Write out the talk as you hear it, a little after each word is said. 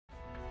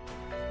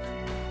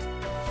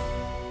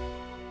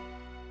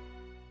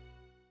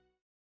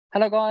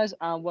Hello, guys,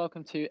 and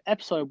welcome to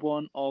episode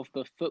one of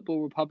the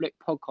Football Republic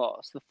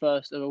podcast, the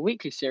first of a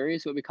weekly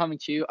series that will be coming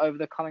to you over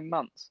the coming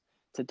months.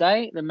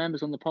 Today, the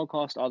members on the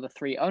podcast are the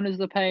three owners of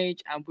the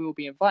page, and we will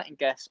be inviting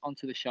guests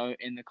onto the show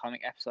in the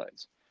coming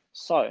episodes.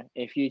 So,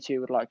 if you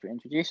two would like to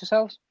introduce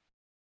yourselves.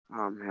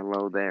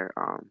 Hello there.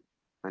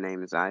 My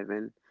name is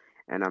Ivan,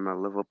 and I'm a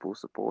Liverpool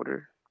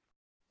supporter.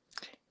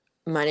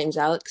 My name's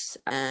Alex,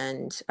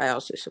 and I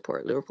also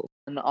support Liverpool.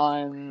 And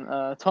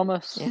I'm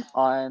Thomas. Yeah.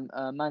 I'm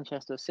a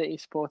Manchester City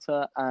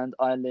supporter, and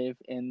I live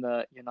in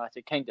the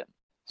United Kingdom.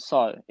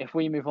 So, if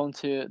we move on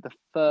to the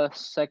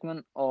first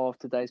segment of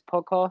today's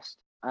podcast,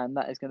 and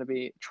that is going to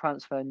be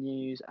transfer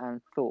news and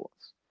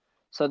thoughts.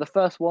 So, the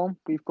first one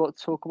we've got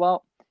to talk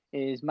about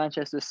is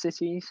Manchester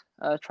City's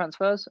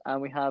transfers,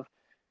 and we have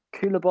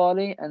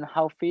Koulibaly and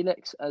Hal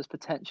Felix as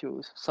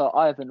potentials. So,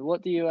 Ivan,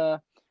 what do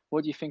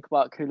you think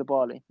about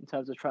Koulibaly in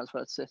terms of transfer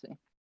to City?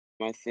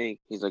 I think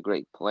he's a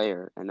great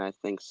player, and I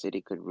think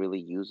City could really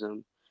use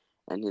him.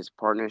 And his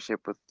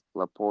partnership with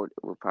Laporte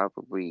will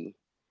probably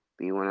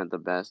be one of the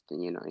best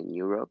in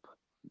Europe.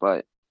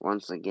 But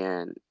once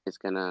again, it's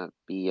gonna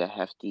be a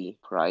hefty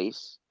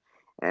price.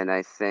 And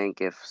I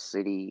think if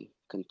City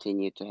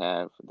continue to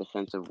have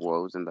defensive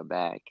woes in the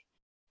back,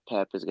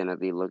 Pep is gonna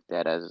be looked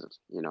at as,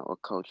 a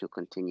coach who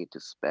continue to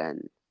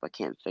spend but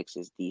can't fix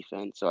his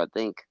defense. So I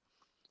think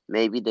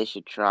maybe they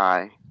should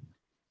try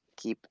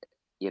keep,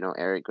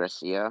 Eric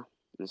Garcia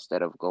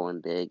instead of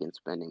going big and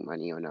spending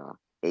money on a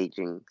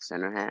aging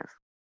center half.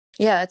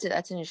 Yeah,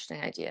 that's an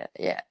interesting idea.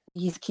 Yeah,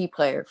 he's a key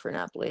player for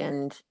Napoli,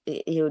 and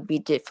it would be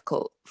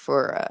difficult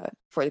for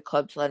the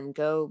club to let him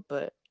go.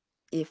 But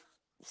if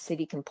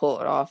City can pull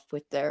it off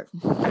with their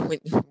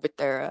with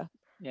their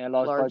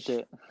large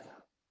budget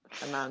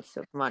amounts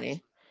of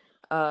money.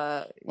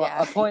 A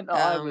point that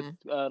I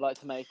would like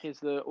to make is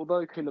that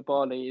although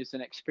Koulibaly is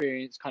an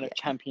experienced kind of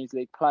Champions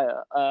League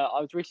player, I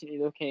was recently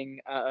looking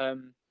at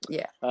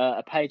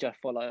a page I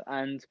follow,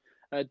 and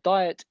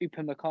Diet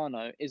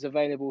Upamecano is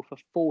available for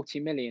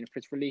 40 million for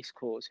his release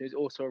clause, who's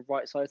also a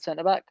right side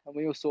centre back, and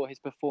we all saw his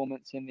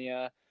performance in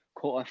the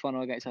quarter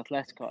final against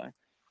Atletico.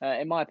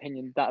 In my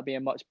opinion, that'd be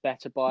a much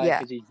better buy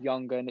because he's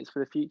younger and it's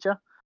for the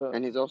future.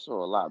 And he's also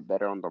a lot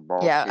better on the ball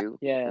too.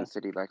 And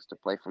City likes to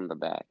play from the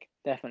back.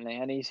 Definitely,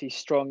 and he's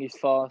strong, he's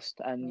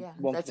fast, and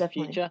one for the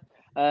future.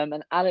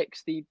 And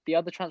Alex, the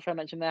other transfer I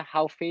mentioned there,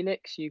 Hal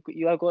Felix,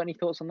 you have got any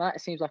thoughts on that?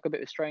 It seems like a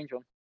bit of a strange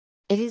one.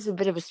 It is a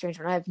bit of a strange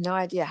one. I have no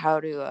idea how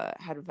to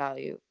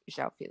value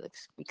João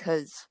Felix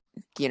because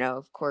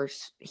of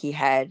course he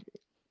had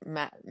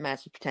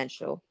massive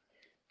potential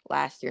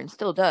last year and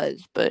still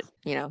does, but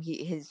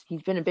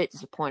he's been a bit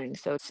disappointing.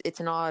 So it's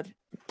an odd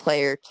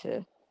player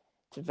to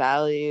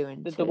value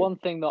and the one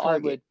thing that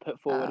target. I would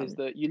put forward is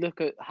that you look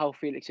at how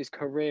Felix's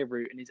career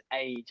route and his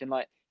age, and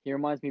he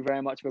reminds me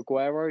very much of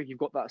Aguero. You've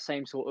got that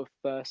same sort of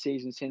first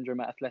season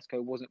syndrome at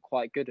Atletico, wasn't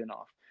quite good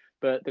enough,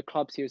 but the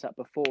clubs he was at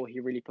before,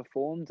 he really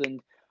performed, and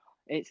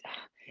it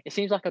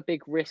seems like a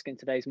big risk in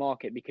today's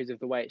market because of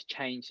the way it's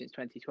changed since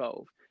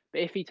 2012.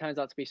 But if he turns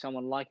out to be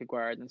someone like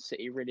Aguero, then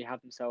City really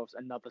have themselves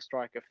another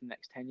striker for the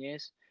next 10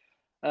 years.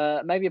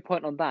 Maybe a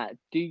point on that.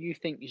 Do you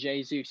think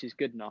Jesus is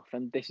good enough?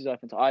 And this is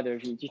open to either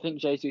of you. Do you think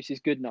Jesus is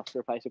good enough to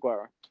replace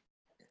Aguero?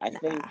 I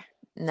think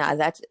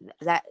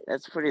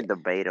that's pretty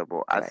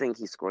debatable. I think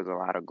he scores a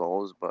lot of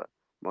goals, but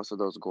most of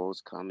those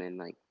goals come in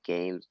like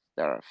games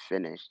that are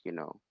finished.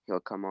 He'll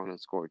come on and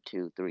score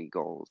 2-3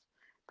 goals,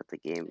 but the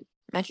game.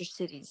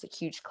 Manchester City is a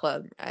huge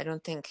club. I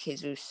don't think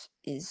Jesus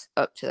is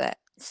up to that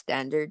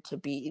standard to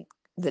be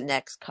the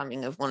next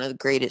coming of one of the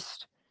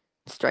greatest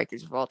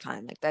strikers of all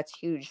time. Like, that's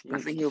huge. I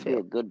think he'll be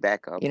a good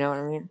backup. You know what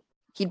I mean?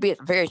 He'd be a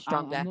very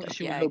strong backup. I'm not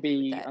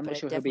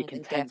sure he'll be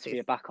content to be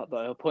a backup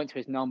though. He'll point to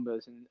his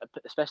numbers and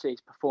especially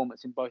his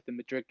performance in both the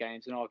Madrid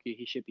games and argue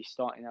he should be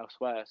starting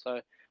elsewhere.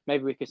 So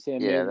maybe we could see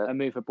a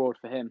move abroad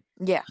for him.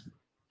 Yeah,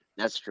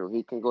 that's true.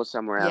 He can go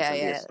somewhere else and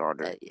be a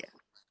starter.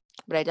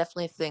 But I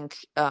definitely think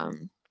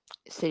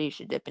City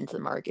should dip into the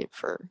market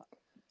for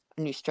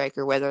a new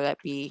striker, whether that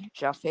be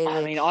João Felix.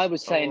 I mean, I would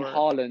say in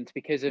Haaland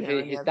because of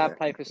his dad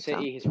played for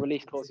City. His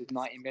release clause is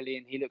 90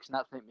 million. He looks an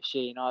absolute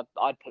machine.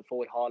 I'd put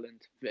forward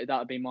Haaland. That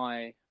would be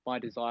my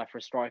desire for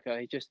a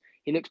striker.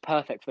 He looks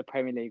perfect for the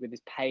Premier League with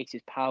his pace,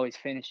 his power, his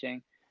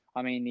finishing.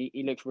 I mean,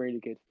 he looks really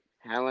good.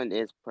 Haaland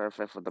is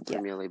perfect for the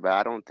Premier League, but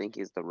I don't think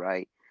he's the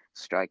right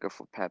striker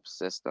for Pep's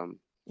system.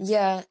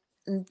 Yeah,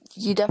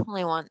 you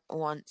definitely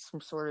want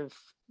some sort of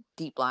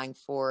deep lying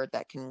forward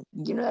that can,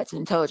 that's an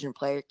intelligent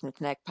player, can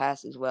connect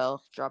passes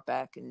well, drop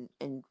back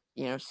and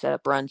set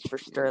up runs for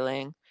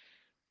Sterling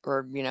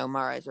or,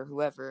 Mahrez or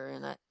whoever.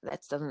 And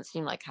that doesn't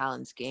seem like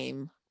Haaland's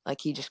game.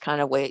 Like, he just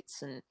kind of waits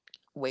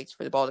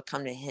for the ball to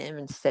come to him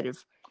instead of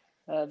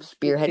spearheading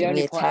the attack. The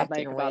only point I'd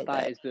make about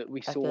that is that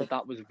we saw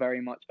that was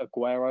very much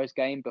Aguero's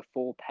game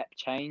before Pep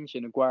changed,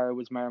 and Aguero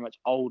was very much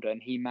older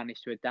and he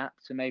managed to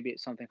adapt. So maybe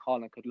it's something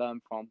Haaland could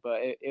learn from, but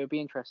it would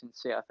be interesting to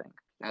see, I think.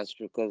 That's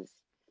true, because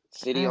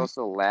City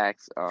also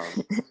lacks,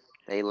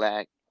 they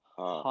lack,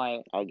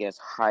 height. I guess,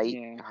 height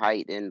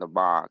in the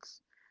box.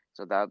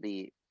 So that would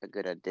be a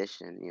good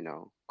addition,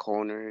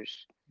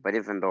 corners. But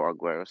even though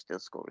Aguero still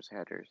scores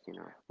headers,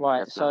 Right.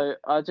 that's not.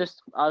 So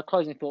our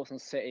closing thoughts on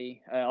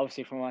City.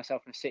 Obviously, for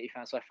myself, I'm a City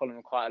fan, so I follow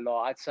them quite a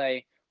lot. I'd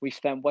say we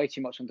spent way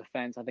too much on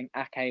defence. I think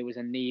Ake was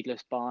a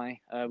needless buy.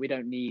 We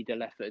don't need a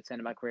left-footed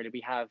centre back really.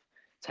 We have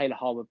Taylor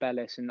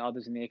Harwood-Bellis and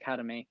others in the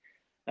academy.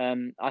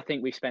 I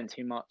think we spent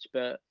too much,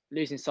 but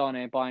losing Sane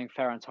and buying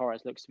Ferran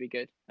Torres looks to be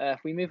good.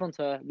 If we move on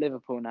to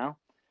Liverpool now,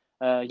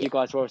 you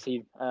guys are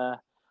obviously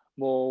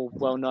more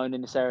well known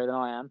in this area than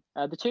I am.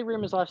 The two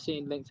rumours I've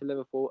seen linked to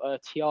Liverpool are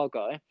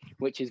Thiago,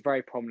 which is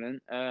very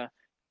prominent.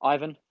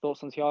 Ivan,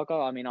 thoughts on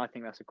Thiago? I mean, I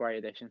think that's a great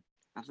addition.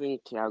 I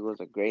think Thiago's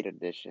a great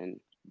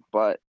addition,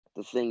 but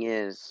the thing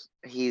is,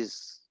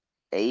 he's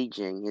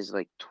aging. He's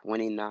like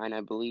 29,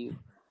 I believe,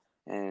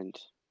 and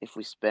if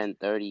we spend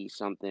 30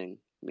 something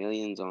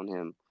millions on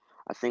him,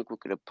 I think we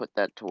could have put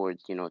that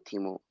towards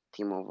Timo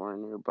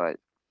Werner. But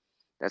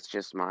that's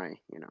just my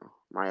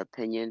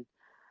opinion.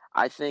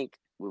 I think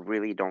we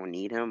really don't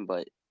need him,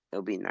 but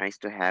it'll be nice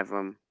to have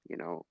him,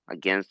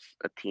 against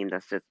a team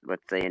that sits,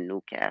 let's say, in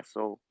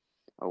Newcastle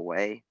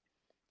away.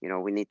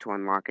 We need to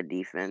unlock a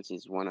defense.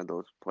 He's one of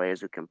those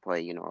players who can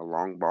play, a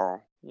long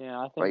ball. Yeah,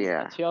 I But think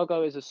yeah,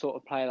 Thiago is a sort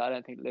of player that I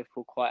don't think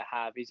Liverpool quite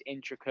have. He's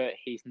intricate,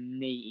 he's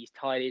neat, he's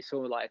tidy. He's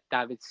sort of like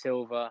David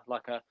Silva,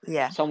 like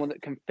someone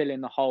that can fill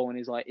in the hole and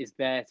is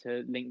there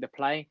to link the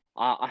play.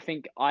 I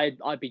think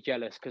I'd be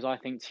jealous because I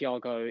think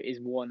Thiago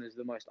is one of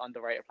the most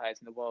underrated players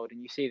in the world,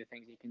 and you see the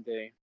things he can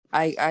do.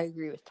 I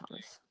agree with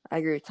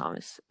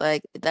Thomas.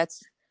 Like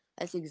that's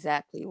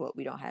exactly what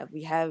we don't have.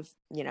 We have,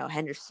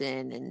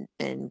 Henderson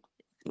and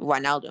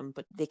Wijnaldum,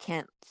 but they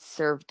can't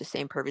serve the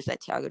same purpose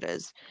that Thiago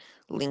does,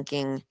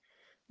 linking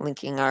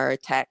our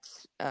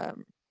attacks,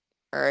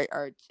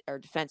 our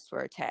defense to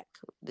our attack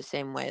the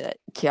same way that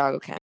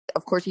Thiago can.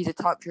 Of course, he's a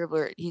top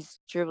dribbler. His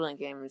dribbling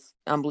game is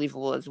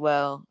unbelievable as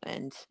well,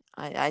 and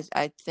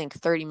I think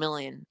 30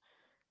 million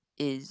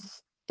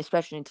is,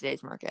 especially in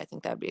today's market, I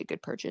think that'd be a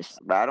good purchase.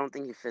 but I don't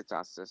think he fits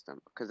our system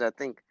because I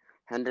think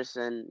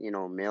Henderson,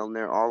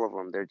 Milner, all of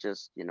them, they're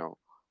just,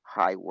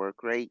 high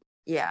work rate.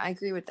 Yeah, I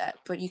agree with that.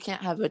 But you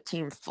can't have a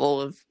team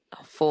full.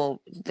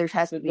 There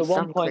has to be The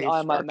one some point creative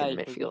I might spark in the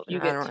make is if midfield. you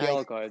And I get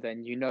don't Thiago,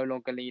 then you no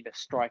longer need a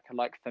striker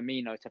like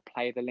Firmino to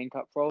play the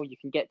link-up role. You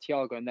can get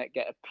Thiago and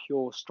get a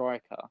pure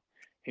striker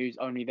who's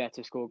only there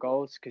to score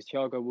goals because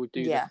Thiago will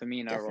do the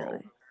Firmino role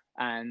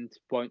and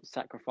won't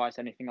sacrifice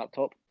anything up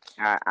top.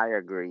 I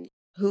agree.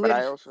 But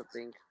I also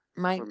think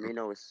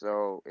Firmino is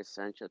so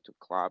essential to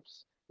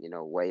Klopp's,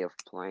 way of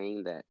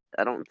playing that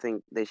I don't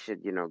think they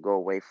should, go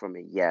away from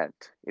it yet.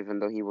 Even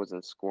though he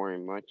wasn't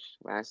scoring much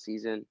last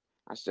season,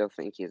 I still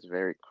think he is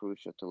very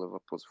crucial to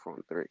Liverpool's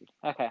front three.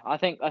 Okay, I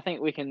think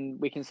we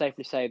can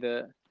safely say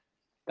that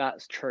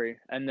that's true,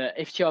 and that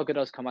if Thiago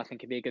does come, I think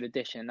it'd be a good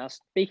addition. Now,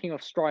 speaking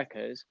of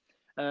strikers,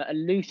 a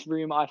loose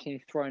rumour I've seen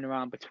thrown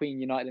around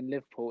between United and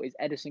Liverpool is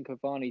Edison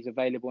Cavani is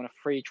available on a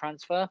free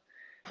transfer.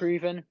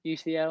 Proven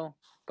UCL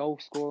goal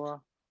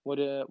scorer. What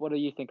do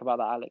you think about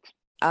that, Alex?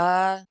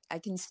 I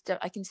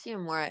can see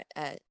him more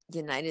at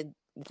United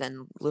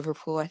than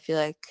Liverpool, I feel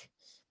like,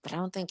 but I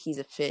don't think he's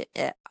a fit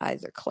at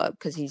either club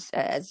because he's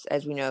as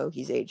we know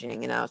he's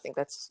aging, and I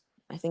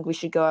think we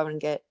should go out and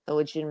get a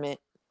legitimate,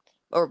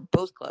 or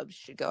both clubs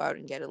should go out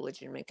and get a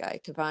legitimate guy.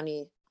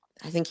 Cavani,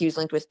 I think he was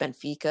linked with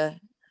Benfica.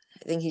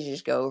 I think he should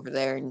just go over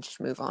there and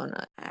just move on.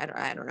 I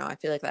don't know. I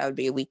feel like that would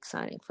be a weak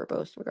signing for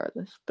both,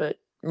 regardless. But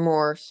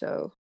more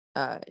so,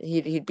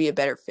 he'd be a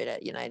better fit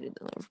at United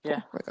than Liverpool.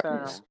 Yeah,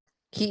 regardless.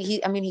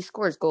 He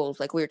scores goals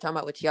like we were talking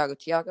about with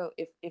Thiago.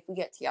 If we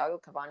get Thiago,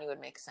 Cavani would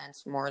make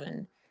sense more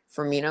than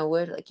Firmino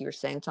would, like you were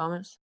saying,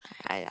 Thomas.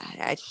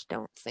 I just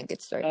don't think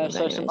it's right.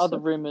 So some other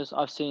rumours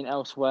I've seen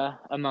elsewhere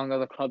among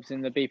other clubs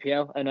in the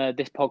BPL, and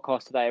this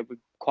podcast today will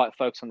quite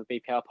focus on the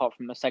BPL apart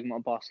from a segment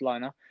on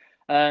Barcelona.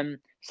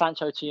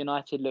 Sancho to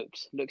United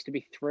looks to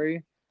be through.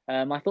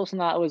 My thoughts on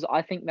that was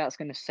I think that's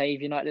going to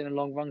save United in the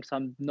long run because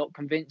I'm not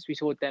convinced. We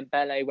saw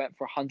Dembele went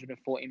for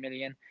 140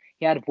 million.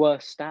 He had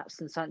worse stats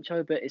than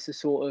Sancho, but it's a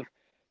sort of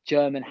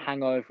German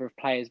hangover of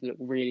players that look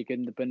really good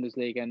in the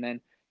Bundesliga and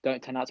then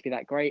don't turn out to be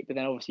that great. But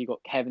then obviously you've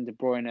got Kevin De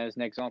Bruyne as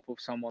an example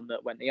of someone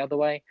that went the other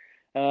way.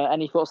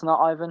 Any thoughts on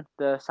that, Ivan?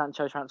 The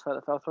Sancho transfer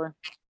that fell through?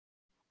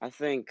 I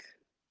think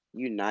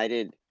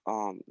United,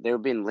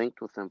 they've been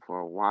linked with him for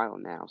a while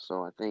now,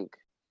 so I think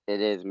it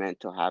is meant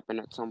to happen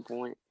at some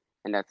point,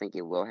 and I think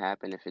it will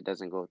happen if it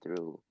doesn't go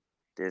through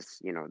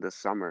this, this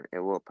summer. It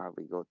will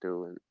probably go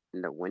through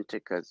in the winter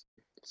because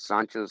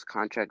Sancho's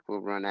contract will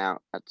run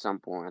out at some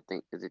point. I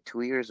think, is it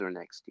 2 years or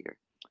next year?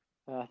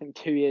 I think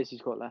 2 years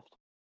he's got left.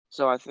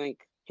 So I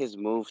think his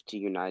move to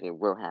United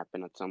will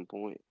happen at some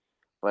point,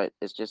 but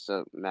it's just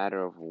a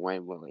matter of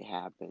when will it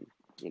happen,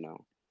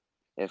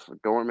 If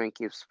Dortmund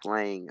keeps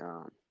playing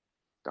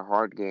the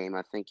hard game,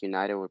 I think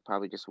United would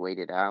probably just wait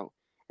it out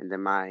and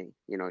then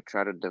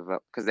try to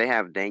develop because they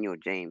have Daniel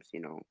James,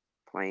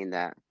 playing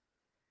that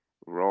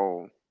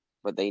role,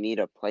 but they need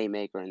a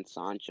playmaker in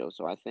Sancho.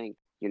 So I think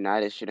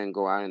United shouldn't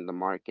go out in the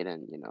market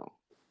and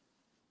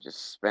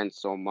just spend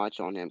so much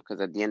on him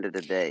because at the end of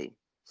the day,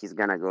 he's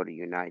gonna go to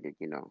United.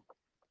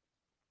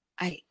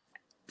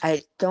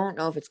 I don't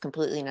know if it's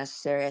completely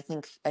necessary. I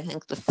think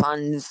the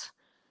funds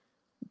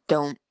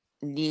don't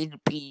need to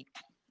be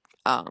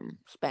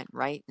spent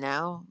right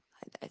now.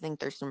 I think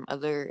there's some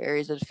other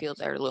areas of the field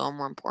that are a little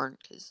more important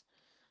because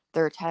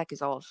their attack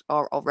is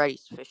already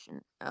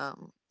sufficient.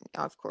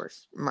 Of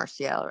course,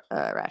 Martial,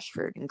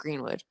 Rashford, and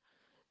Greenwood.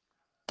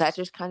 That's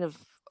just kind of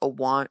a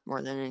want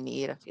more than a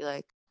need, I feel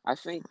like. I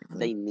think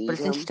they But need it's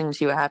him. interesting to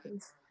see what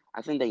happens.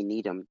 I think they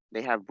need him.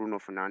 They have Bruno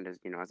Fernandes,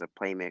 as a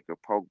playmaker,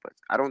 Pogba.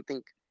 I don't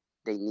think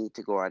they need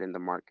to go out in the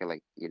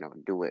market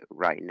do it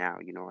right now.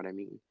 You know what I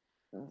mean?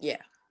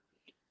 Yeah.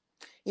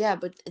 Yeah,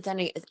 but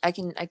then I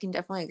can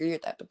definitely agree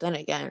with that. But then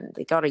again,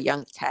 they got a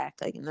young attack,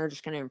 and they're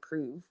just going to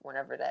improve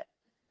whenever that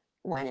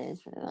when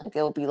is.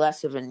 It'll be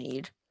less of a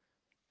need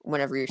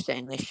whenever you're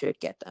saying they should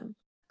get them.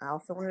 I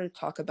also wanted to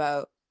talk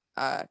about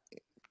Kai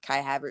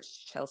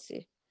Havertz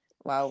Chelsea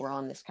while we're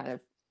on this kind of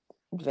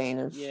vein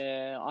of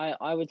Yeah,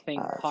 I would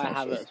think Kai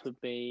transfers. Havertz would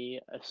be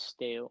a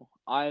steal.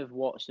 I've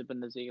watched the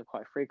Bundesliga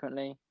quite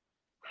frequently.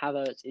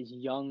 Havertz is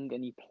young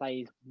and he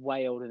plays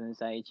way older than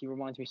his age. He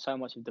reminds me so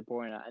much of De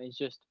Bruyne, and he's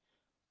just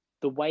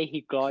the way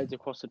he glides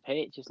across the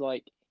pitch is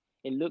like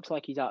it looks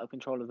like he's out of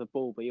control of the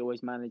ball, but he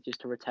always manages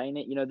to retain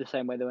it. The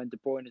same way that when De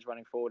Bruyne is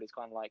running forward, it's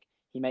kind of like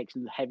he makes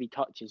heavy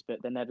touches,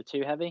 but they're never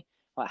too heavy.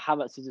 Like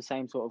Havertz is the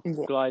same sort of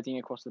Yeah. gliding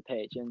across the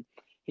pitch, and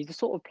he's the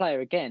sort of player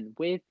again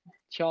with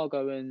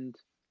Thiago and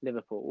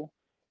Liverpool,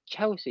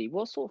 Chelsea.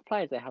 What sort of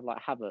players they have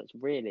like Havertz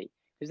really?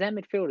 Because their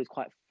midfield is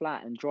quite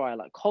flat and dry.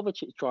 Like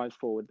Kovacic drives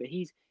forward, but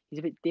he's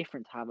a bit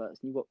different to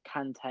Havertz. And you've got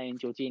Kante and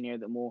Jorginho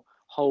that are more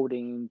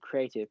holding and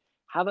creative.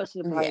 Havertz is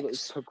a player that is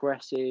Yes.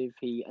 progressive.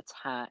 He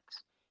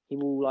attacks. He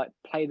will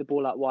play the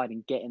ball out wide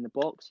and get in the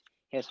box.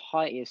 He has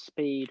height. He has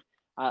speed.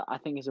 I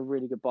think he's a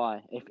really good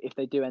buy if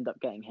they do end up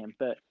getting him.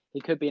 But he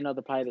could be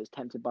another player that's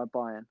tempted by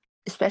Bayern.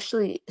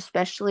 Especially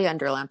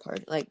under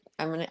Lampard.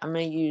 I'm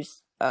gonna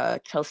use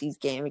Chelsea's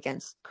game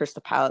against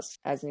Crystal Palace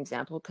as an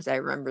example because I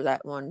remember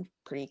that one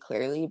pretty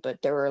clearly.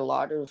 But there were a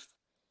lot of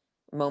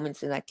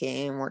moments in that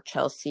game where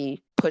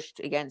Chelsea pushed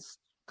against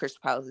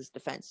Crystal Palace's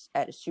defense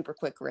at a super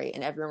quick rate,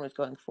 and everyone was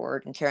going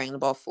forward and carrying the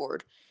ball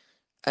forward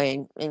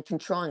and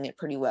controlling it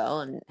pretty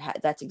well. And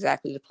that's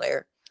exactly the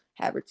player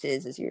Havertz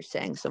is, as you're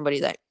saying,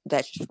 somebody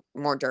that's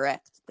more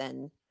direct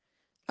than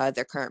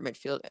their current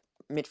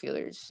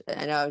midfielders.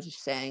 I know I was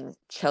just saying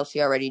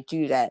Chelsea already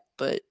do that,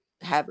 but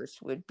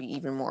Havertz would be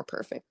even more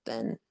perfect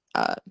than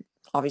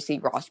obviously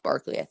Ross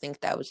Barkley. I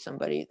think that was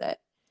somebody that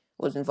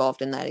was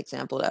involved in that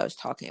example that I was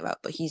talking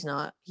about, but he's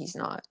not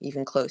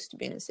even close to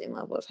being the same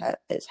level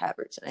as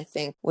Havertz. And I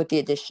think with the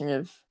addition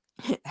of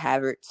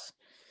Havertz,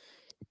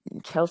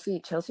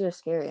 Chelsea are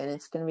scary, and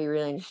it's going to be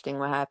really interesting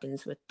what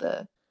happens with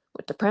the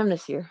Prem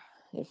this year.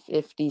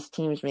 If these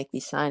teams make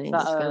these signings,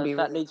 it's going to be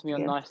That really leads me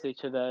on good. nicely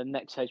to the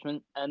next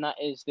segment, and that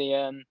is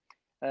the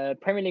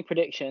Premier League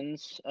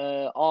predictions.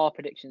 Our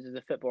predictions of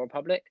the Football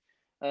Republic.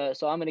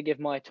 So I'm going to give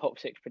my top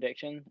 6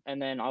 prediction, and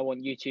then I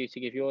want you two to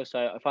give yours.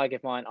 So if I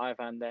give mine,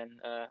 Ivan, then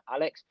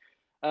Alex.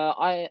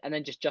 And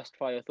then just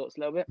justify your thoughts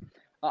a little bit.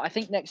 I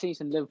think next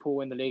season Liverpool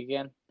win the league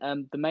again.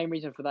 The main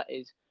reason for that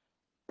is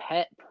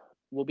Pep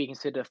will be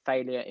considered a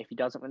failure if he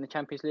doesn't win the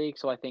Champions League.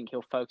 So I think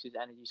he'll focus his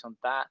energies on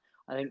that.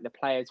 I think the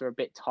players are a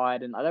bit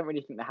tired, and I don't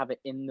really think they have it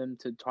in them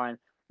to try and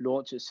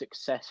launch a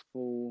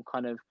successful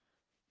kind of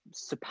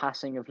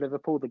surpassing of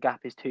Liverpool. The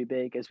gap is too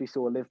big, as we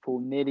saw.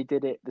 Liverpool nearly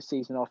did it the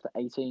season after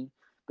 18,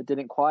 but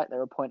didn't quite. They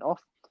were a point off.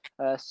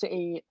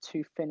 City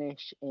to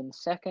finish in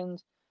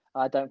second.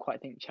 I don't quite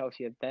think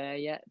Chelsea are there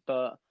yet,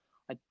 but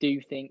I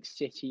do think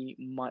City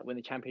might win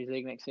the Champions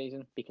League next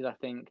season because I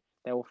think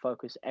they will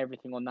focus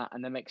everything on that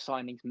and they make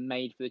signings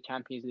made for the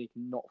Champions League,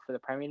 not for the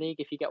Premier League,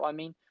 if you get what I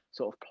mean.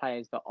 Sort of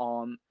players that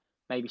aren't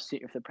maybe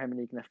suited for the Premier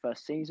League in their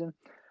first season.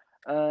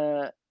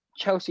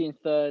 Chelsea in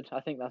third,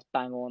 I think that's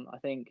bang on. I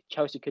think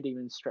Chelsea could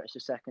even stretch to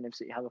second if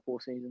City have a poor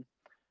season.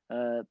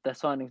 Their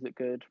signings look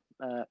good.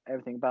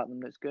 Everything about them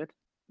looks good.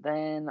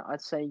 Then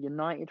I'd say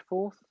United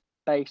fourth.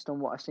 Based on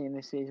what I've seen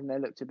this season, they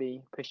look to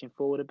be pushing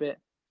forward a bit.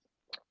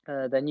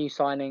 Their new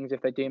signings,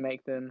 if they do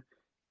make them,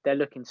 they're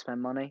looking to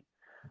spend money.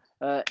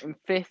 In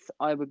fifth,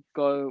 I would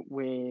go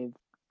with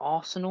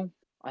Arsenal.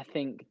 I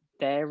think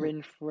they're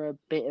in for a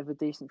bit of a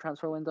decent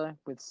transfer window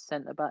with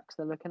centre backs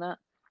they're looking at.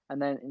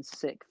 And then in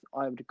sixth,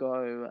 I would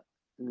go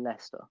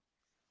Leicester.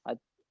 I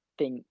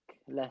think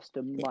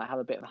Leicester might have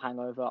a bit of a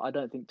hangover. I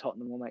don't think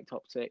Tottenham will make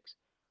top 6.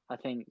 I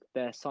think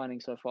their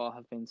signings so far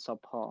have been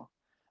subpar.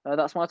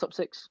 That's my top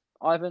 6.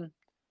 Ivan,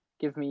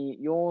 give me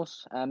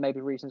yours and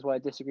maybe reasons why I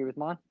disagree with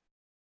mine.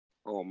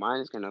 Oh, mine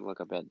is gonna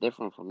look a bit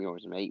different from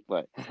yours, mate.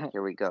 But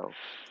here we go.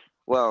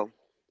 Well,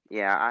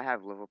 yeah, I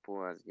have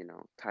Liverpool as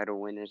title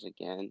winners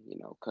again.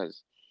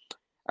 Because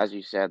as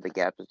you said, the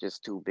gap is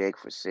just too big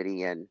for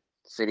City, and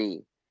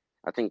City.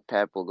 I think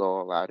Pep will go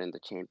all out in the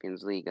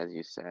Champions League, as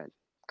you said,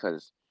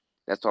 because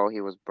that's all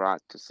he was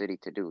brought to City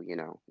to do.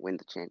 Win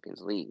the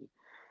Champions League.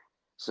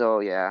 So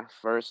yeah,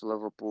 first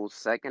Liverpool,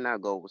 second I'll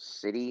go with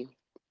City,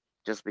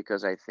 just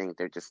because I think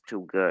they're just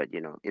too good.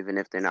 Even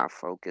if they're not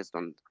focused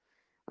on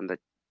the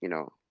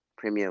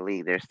Premier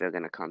League, they're still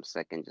gonna come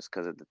second just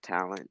because of the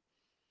talent.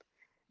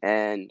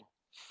 And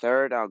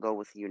third, I'll go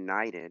with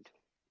United.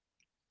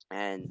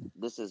 And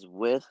this is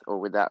with or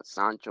without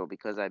Sancho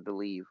because I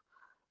believe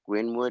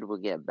Greenwood will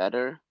get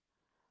better.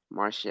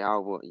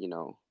 Martial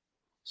will,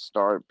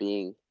 start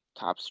being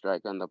top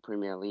striker in the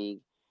Premier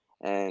League,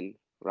 and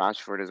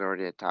Rashford is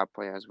already a top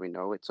player as we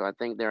know it. So I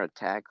think their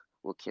attack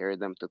will carry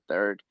them to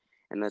third.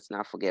 And let's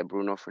not forget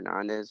Bruno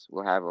Fernandes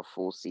will have a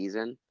full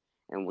season,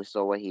 and we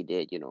saw what he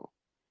did.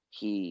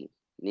 He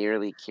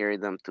nearly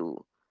carried them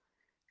to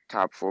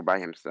top four by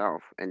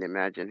himself, and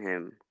imagine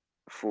him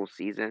a full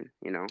season.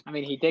 I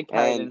mean, he did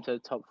carry them And to the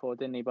top four,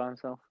 didn't he, by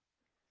himself?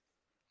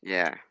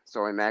 yeah,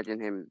 so imagine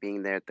him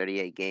being there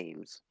 38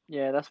 games.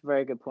 Yeah, that's a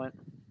very good point.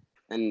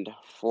 And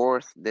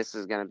fourth, this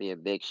is going to be a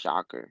big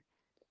shocker.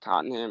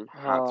 Tottenham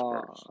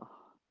Hotspurs. Oh,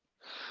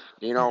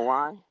 Do you know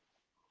why?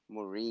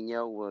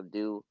 Mourinho will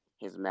do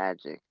his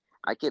magic.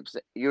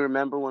 You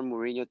remember when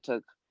Mourinho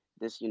took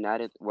that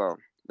United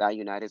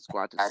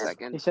squad to he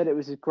second? said it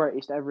was his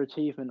greatest ever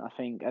achievement, I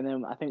think. And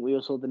then I think we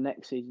all saw the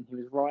next season he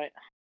was right.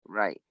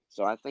 Right.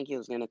 So I think he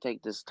was going to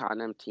take this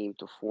Tottenham team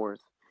to fourth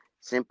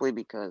simply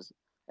because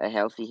a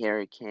healthy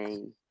Harry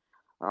Kane,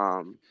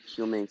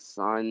 Heung-min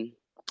Son,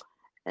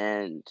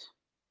 and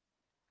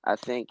I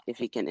think if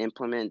he can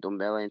implement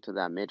Dombele into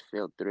that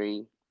midfield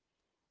three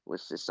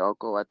with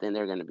Sissoko, I think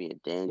they're going to be a He's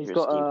dangerous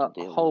got team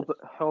to deal with.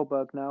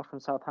 Holberg now from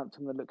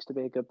Southampton that looks to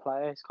be a good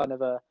player. It's kind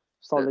of a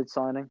solid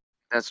signing.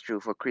 That's true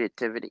for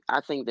creativity.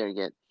 I think they'll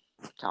get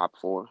top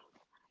four.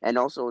 And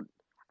also,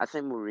 I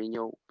think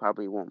Mourinho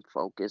probably won't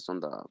focus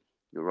on the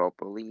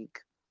Europa League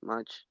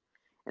much.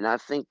 And I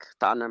think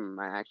Tottenham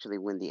might actually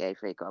win the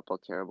FA Cup or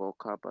Carabao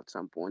Cup at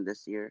some point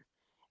this year.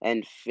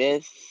 And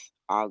fifth,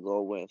 I'll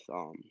go with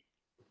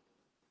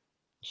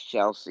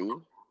Chelsea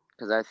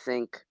because I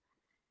think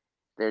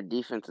their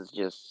defense is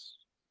just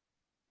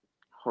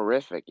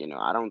horrific.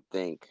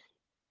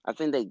 I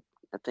think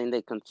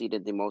they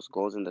conceded the most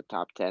goals in the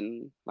top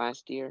 10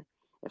 last year,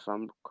 if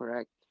I'm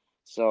correct.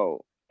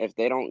 So if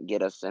they don't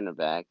get a center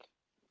back,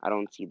 I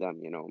don't see them,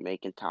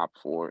 making top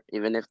four.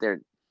 Even if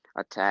their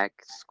attack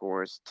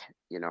scores,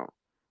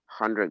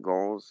 100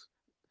 goals,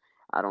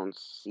 I don't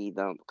see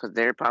them because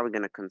they're probably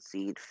going to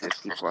concede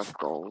 50 plus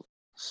goals.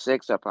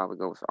 Six, I'll probably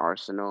go with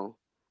Arsenal.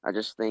 I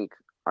just think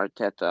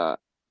Arteta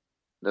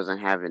doesn't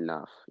have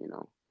enough.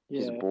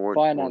 His Yeah, board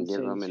won't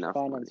give him enough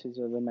money. finances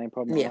are the main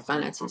problem. Yeah,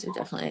 finances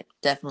are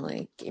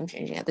definitely game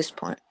changing at this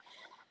point.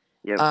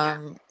 Yep.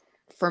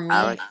 For me,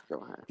 Alex, go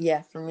ahead.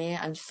 Yeah, for me,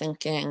 I'm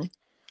thinking.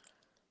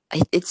 I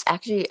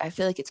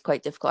feel like it's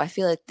quite difficult. I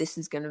feel like this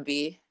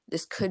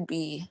could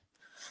be.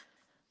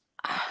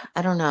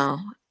 I don't know.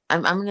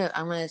 I'm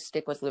gonna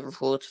stick with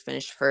Liverpool to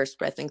finish first,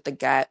 but I think the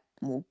gap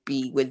will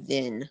be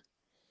within.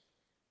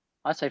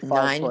 I'd say 5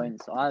 9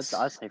 points. I'd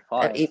say At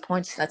 5. 8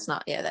 points, that's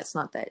not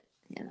that.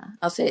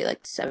 I'll say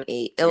like 7,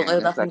 8. Yeah, It'll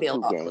that's definitely like be a 2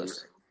 lot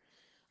games.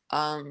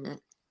 closer.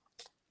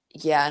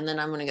 Yeah, and then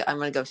I'm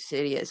gonna go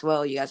City as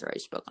well. You guys already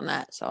spoke on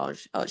that, so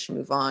I'll just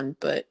move on.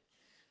 But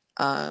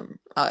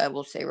I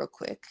will say real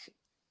quick,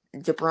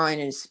 De Bruyne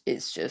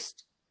is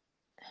just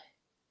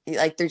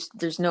like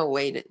there's no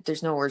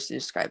words to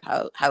describe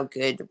how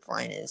good De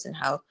Bruyne is and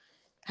how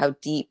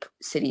deep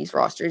City's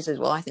roster is as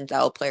well. I think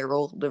that will play a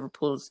role.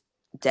 Liverpool's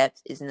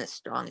depth isn't as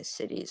strong as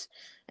City's,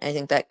 and I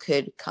think that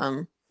could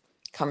come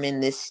in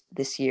this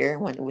year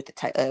with the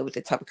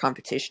type of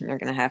competition they're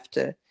going to have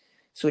to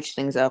switch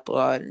things up a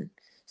lot and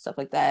stuff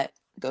like that.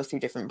 Go through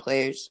different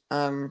players.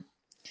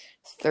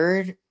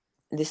 Third,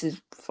 this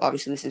is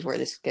where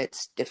this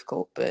gets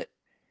difficult, but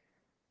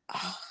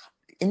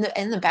in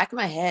the back of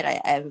my head,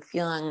 I have a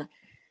feeling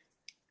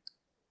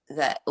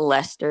that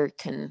Leicester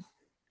can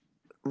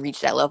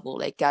reach that level.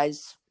 Like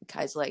guys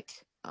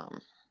like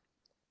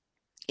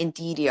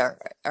Ndidi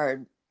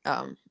are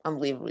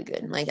unbelievably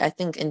good. Like I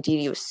think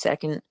Ndidi was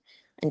second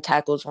in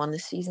tackles won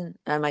this season.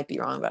 I might be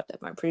wrong about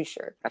that, but I'm pretty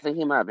sure. I think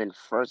he might have been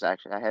first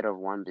actually ahead of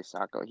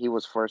Wan-Bissaka. He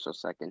was first or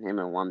second. Him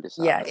and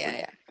Wan-Bissaka.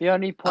 Yeah. The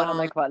only point I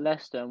make about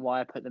Leicester and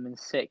why I put them in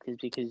sixth is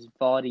because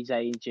Vardy's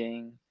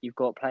aging. You've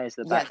got players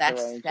at the back that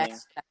are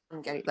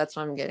aging. That's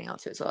what I'm getting out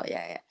to as well.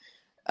 Yeah.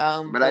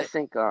 But I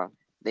think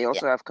they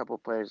also have a couple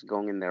players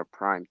going in their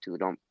prime too.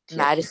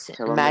 Madison,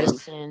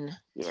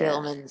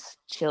 Tielemans,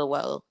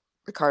 Chilwell,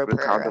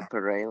 Ricardo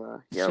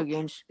Pereira,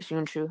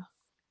 Soyuncu.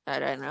 I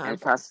don't know.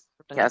 And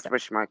Kasper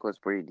Schmeichel is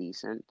pretty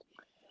decent.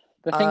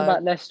 The thing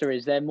about Leicester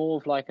is they're more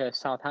of like a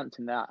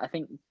Southampton. That I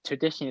think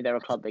traditionally they're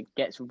a club that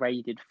gets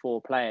raided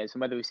for players,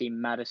 and whether we see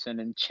Madison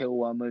and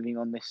Chilwell moving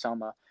on this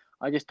summer,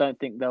 I just don't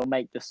think they'll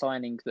make the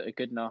signings that are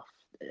good enough.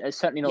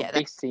 Certainly not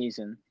this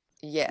season.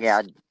 Yes.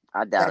 Yeah,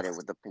 I doubt it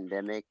with the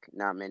pandemic.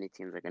 Not many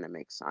teams are going to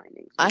make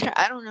signings.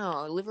 I don't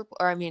know.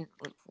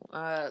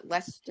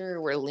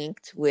 Leicester were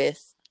linked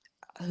with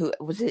who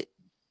was it?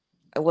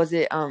 Was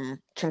it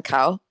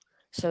Trincao?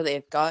 So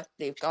they've got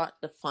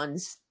the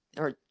funds,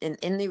 or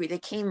they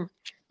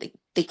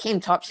came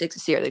top 6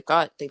 this year. They've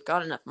got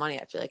enough money.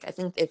 I feel like. I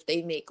think if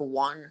they make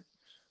one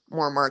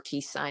more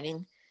marquee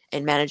signing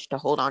and manage to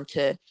hold on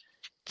to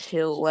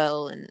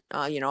Chilwell and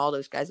all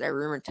those guys that are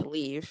rumored to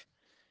leave,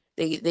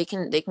 they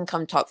can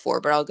come top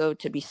 4. But I'll go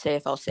to be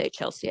safe. I'll say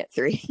Chelsea at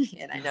 3.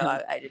 And I know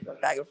I just go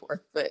back and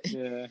forth, but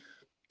Yeah.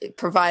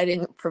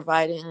 providing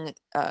the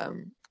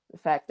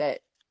fact that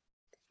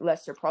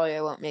Leicester probably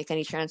won't make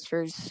any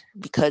transfers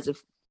because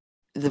of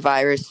the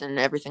virus and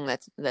everything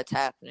that's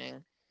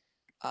happening.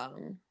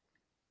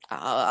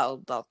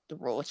 I'll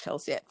roll with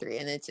Chelsea at 3,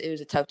 and it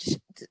was a tough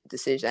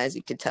decision, as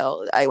you could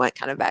tell. I went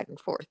kind of back and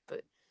forth,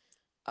 but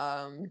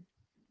and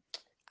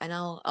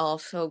I'll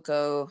also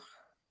go.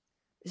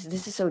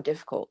 This is so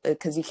difficult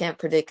because you can't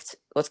predict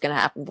what's going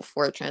to happen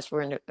before the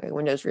transfer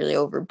window is really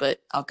over. But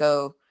I'll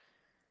go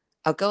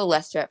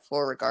Leicester at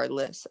 4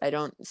 regardless. I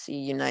don't see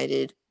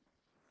United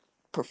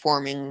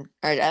performing.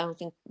 I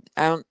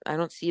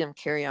don't see them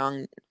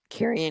carrying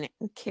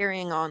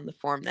on the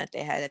form that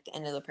they had at the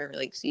end of the Premier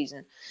League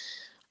season.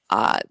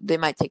 They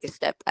might take a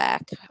step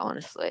back.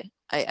 Honestly,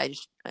 I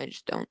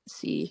just don't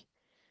see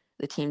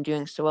the team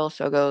doing so well.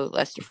 So I'll go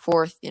Leicester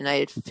 4th,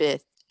 United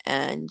 5th,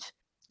 and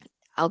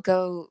I'll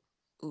go.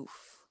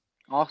 Oof.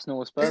 Arsenal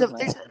or Spurs,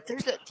 mate.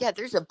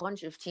 There's a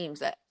bunch of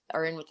teams that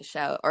are in with the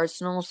shout.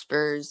 Arsenal,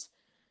 Spurs,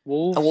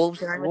 Wolves.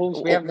 Wolves are in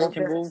Wolves. We haven't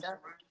mentioned Wolves.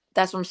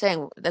 That's what I'm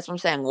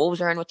saying.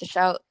 Wolves are in with the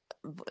shout.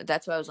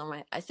 That's what I was on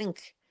my. I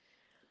think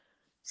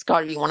it's got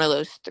to be one of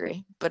those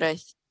 3. But I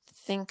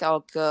think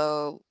I'm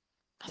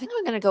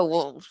gonna go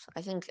Wolves.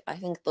 I think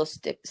they'll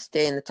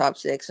stay in the top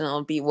 6, and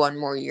it'll be one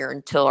more year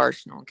until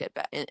Arsenal get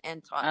back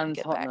and Tottenham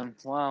get back.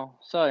 Wow.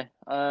 So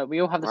we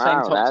all have the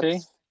same top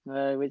 2,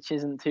 which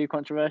isn't too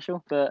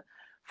controversial. But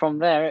from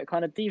there, it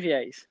kind of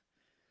deviates.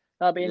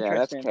 That'll be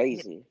interesting. That's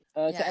crazy.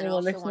 To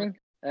anyone listening,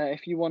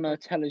 if you want to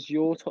tell us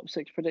your top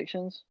 6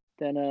 predictions,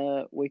 then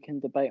we can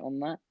debate on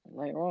that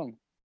later on.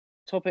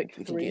 Topic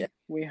 3,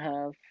 we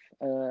have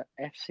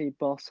FC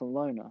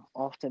Barcelona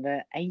after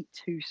their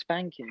 8-2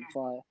 spanking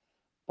by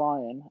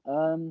Bayern.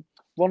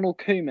 Ronald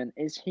Koeman,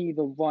 is he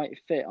the right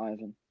fit,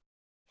 Ivan?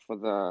 For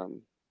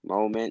the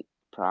moment,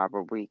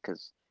 probably,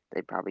 because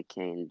they probably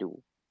can't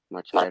do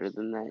much better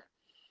than that.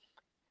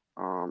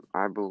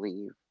 I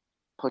believe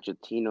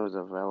Pochettino's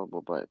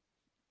available, but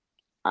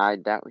I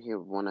doubt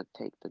he'll want to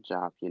take the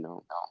job.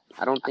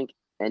 I don't think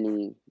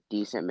any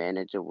decent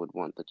manager would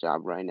want the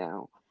job right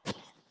now.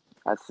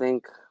 I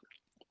think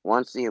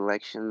once the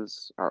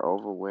elections are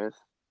over with,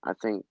 I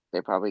think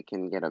they probably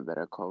can get a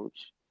better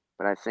coach.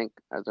 But I think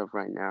as of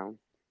right now,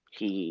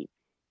 he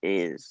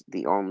is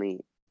the only,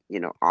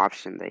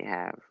 option they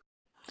have.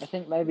 I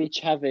think maybe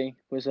Xavi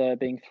was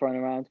being thrown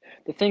around.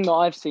 The thing that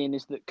I've seen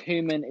is that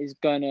Koeman is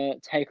going to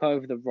take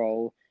over the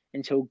role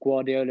until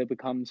Guardiola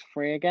becomes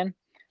free again.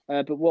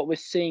 But what we're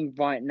seeing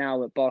right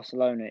now at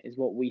Barcelona is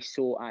what we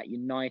saw at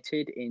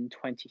United in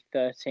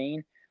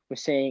 2013. We're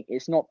seeing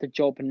it's not the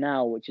job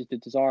now, which is the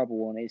desirable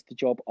one. It's the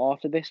job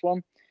after this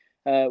one.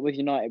 With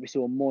United, we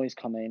saw Moyes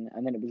come in,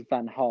 and then it was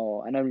Van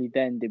Gaal, and only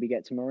then did we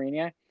get to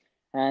Mourinho.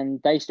 And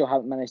they still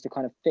haven't managed to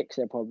kind of fix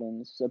their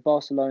problems. So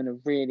Barcelona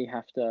really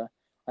have to,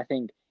 I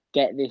think,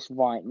 get this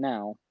right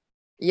now.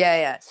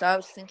 Yeah. So I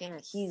was thinking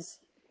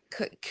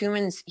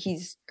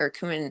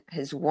Koeman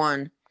has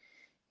won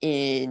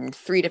in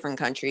 3 different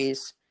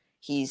countries.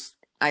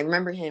 I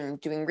remember him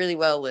doing really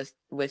well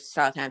with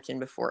Southampton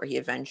before he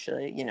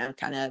eventually,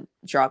 kind of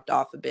dropped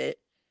off a bit.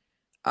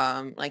 He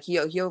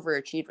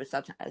overachieved with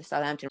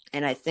Southampton,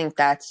 and I think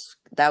that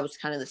was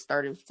kind of the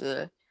start of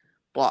the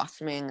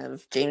blossoming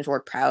of James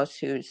Ward-Prowse,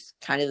 who's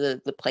kind of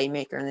the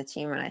playmaker in the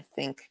team. And I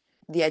think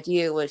the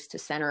idea was to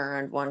center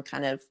around one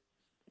kind of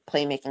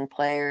playmaking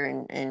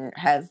player and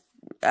have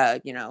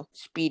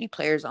speedy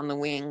players on the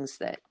wings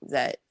that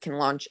can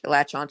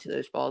latch onto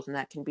those balls, and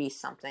that can be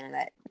something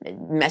that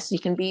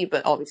Messi can be,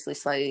 but obviously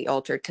slightly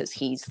altered because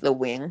he's the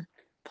wing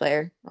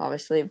player,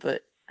 obviously.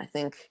 But I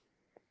think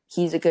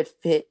he's a good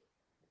fit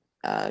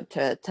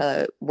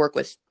to work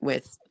with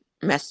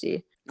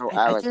Messi.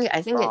 Alex,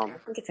 I think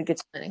it's a good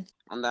signing.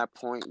 On that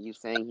point, you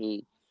saying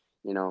he,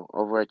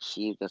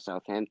 overachieved at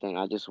Southampton,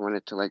 I just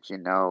wanted to let you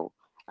know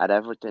at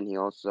Everton he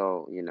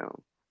also,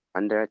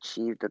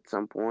 underachieved at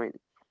some point.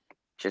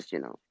 Just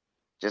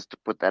to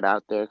put that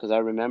out there, because I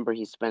remember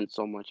he spent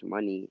so much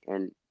money,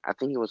 and I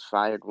think he was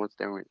fired once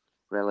they were in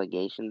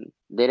relegation.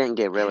 They didn't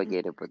get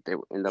relegated, but they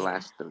were in the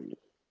last 3.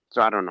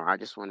 So I don't know. I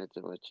just wanted to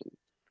let you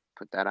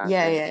put that out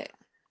there. Yeah.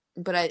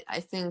 But I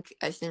think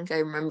I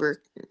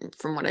remember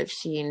from what I've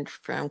seen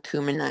from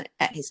Koeman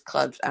at his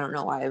clubs. I don't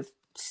know why I've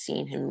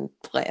seen him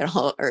play at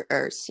all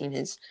or seen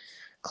his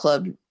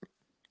club,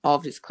 all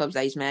of his clubs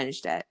that he's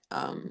managed at.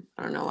 I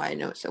don't know why I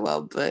know it so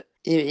well, but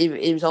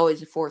it was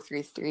always a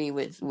 4-3-3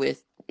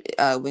 with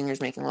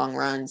wingers making long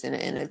runs and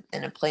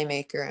a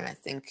playmaker, and I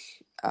think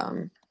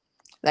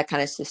that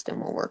kind of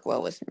system will work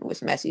well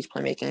with Messi's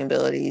playmaking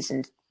abilities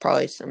and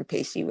probably some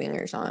pacey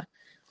wingers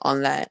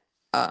on that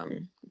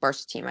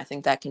Barca team. I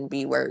think that can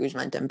be where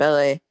Ousmane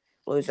Dembele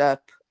blows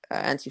up.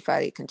 Ansu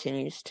Fati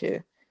continues to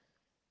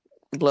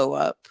blow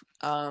up.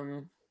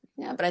 But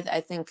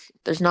I think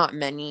there's not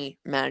many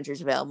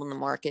managers available in the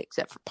market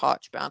except for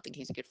Poch, but I don't think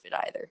he's a good fit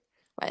either.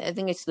 I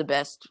think it's the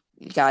best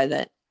guy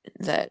that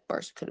that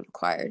Barca could have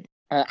acquired.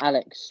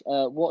 Alex,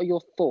 what are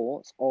your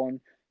thoughts on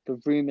the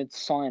rumoured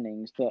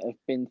signings that have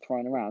been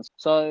thrown around?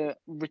 So,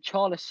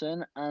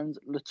 Richarlison and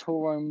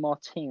Lautaro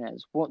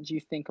Martinez, what do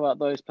you think about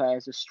those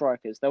players as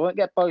strikers? They won't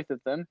get both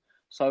of them,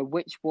 so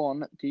which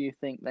one do you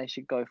think they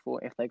should go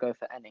for if they go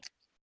for any?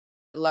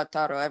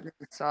 Lautaro, everyone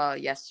saw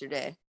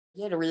yesterday.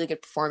 He had a really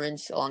good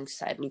performance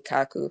alongside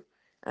Lukaku.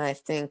 I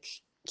think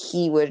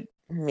he would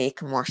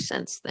make more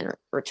sense than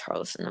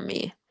Richarlison to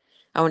me.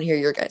 I want to hear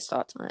your guys'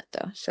 thoughts on it,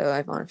 though. So,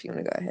 Ivan, if you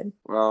want to go ahead.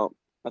 Well,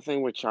 I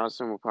think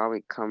Richarlison will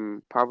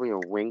probably a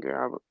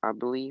winger, I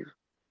believe,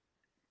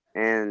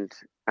 and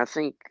I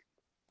think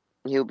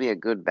he'll be a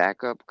good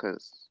backup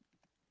because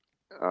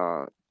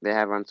they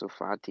have Ansu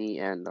Fati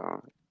and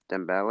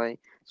Dembele.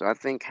 So I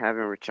think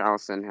having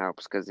Richarlison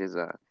helps because he's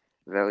a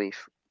very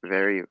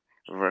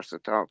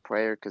versatile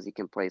player because he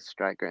can play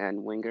striker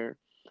and winger.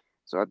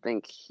 So I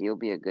think he'll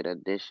be a good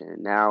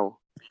addition. Now,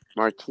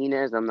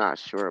 Martinez, I'm not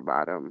sure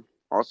about him.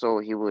 Also,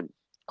 he would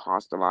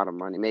cost a lot of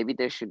money. Maybe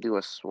they should do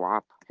a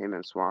swap, him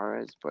and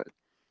Suarez, but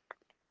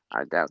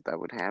I doubt that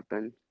would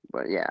happen.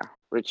 But yeah,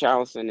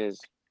 Richarlison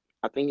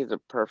I think he's a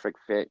perfect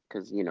fit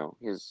because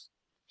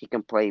he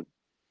can play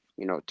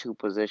two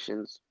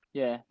positions.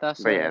 Yeah,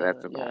 that's But yeah,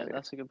 that's about it.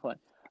 that's a good point.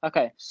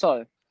 Okay,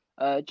 so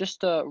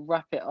just to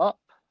wrap it up,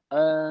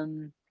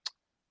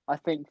 I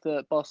think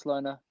that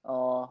Barcelona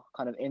are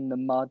kind of in the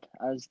mud,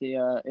 as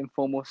the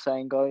informal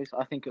saying goes.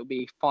 I think it'll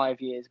be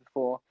 5 years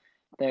before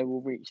they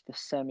will reach the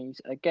semis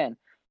again.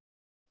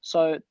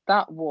 So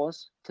that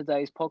was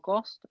today's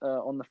podcast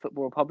on the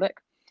Football Republic.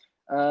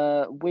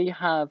 We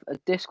have a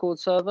Discord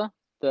server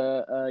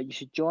that you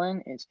should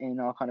join. It's in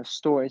our kind of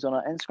stories on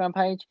our Instagram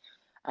page.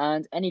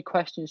 And any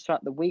questions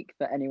throughout the week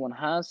that anyone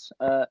has,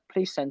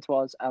 please send to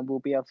us and we'll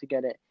be able to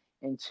get it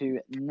into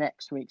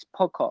next week's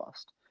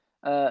podcast.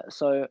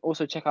 So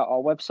also check out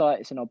our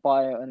website. It's in our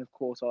bio, and of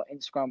course our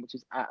Instagram, which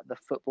is at the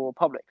Football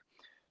Republic.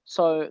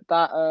 So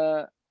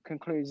that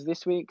concludes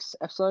this week's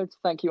episode.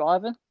 Thank you,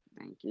 Ivan.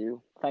 Thank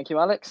you. Thank you,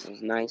 Alex. It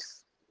was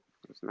nice.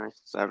 It was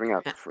nice serving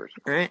up the first.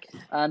 All right.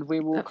 And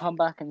we will come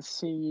back and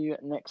see you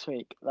next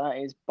week. That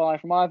is bye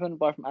from Ivan,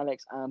 bye from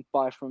Alex, and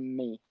bye from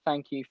me.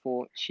 Thank you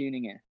for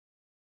tuning in.